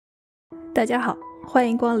大家好，欢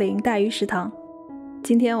迎光临大鱼食堂。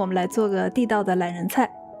今天我们来做个地道的懒人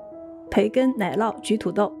菜——培根奶酪焗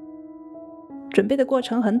土豆。准备的过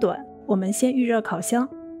程很短，我们先预热烤箱，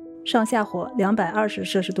上下火220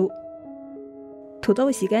摄氏度。土豆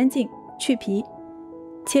洗干净，去皮，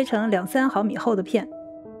切成2-3毫米厚的片。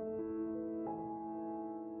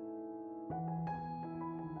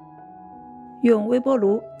用微波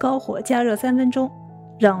炉高火加热3分钟，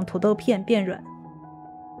让土豆片变软。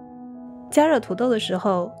加热土豆的时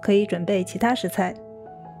候，可以准备其他食材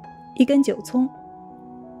：1根韭葱。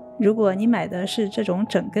如果你买的是这种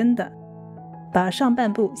整根的，把上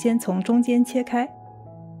半部先从中间切开，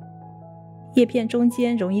叶片中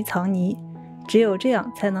间容易藏泥，只有这样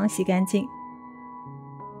才能洗干净。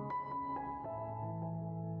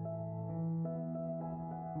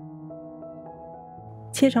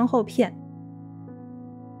切成厚片。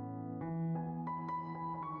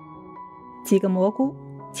几个蘑菇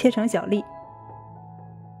切成小粒。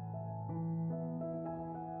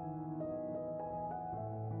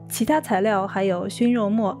其他材料还有熏肉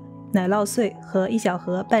末、奶酪碎和1小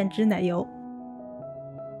盒半支奶油。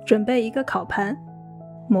准备一个烤盘，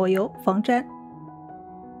抹油防粘。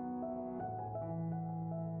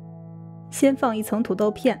先放一层土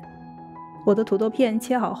豆片，我的土豆片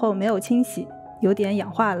切好后没有清洗，有点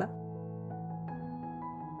氧化了。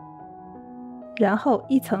然后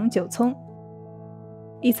1层韭葱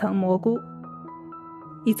，1层蘑菇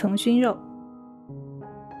，1层熏肉，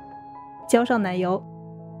浇上奶油，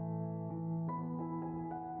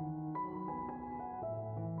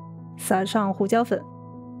撒上胡椒粉。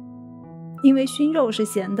因为熏肉是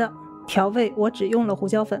咸的，调味我只用了胡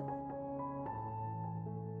椒粉。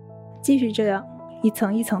继续这样1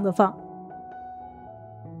层1层的放。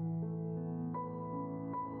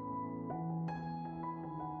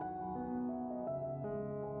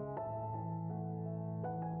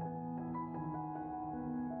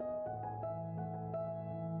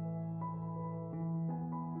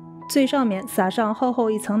最上面撒上厚厚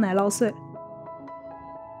1层奶酪碎，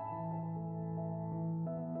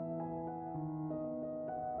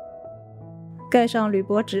盖上铝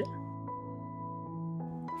箔纸，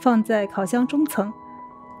放在烤箱中层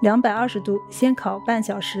，220度先烤半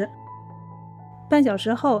小时。半小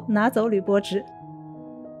时后拿走铝箔纸，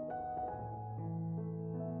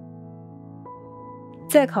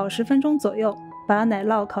再烤10分钟左右，把奶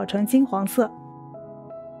酪烤成金黄色。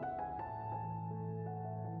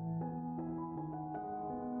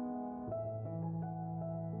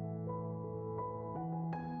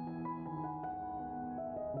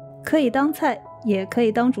可以当菜，也可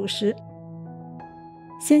以当主食，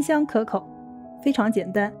鲜香可口，非常简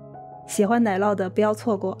单，喜欢奶酪的不要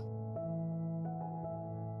错过。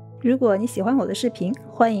如果你喜欢我的视频，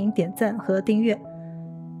欢迎点赞和订阅。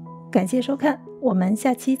感谢收看，我们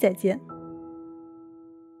下期再见。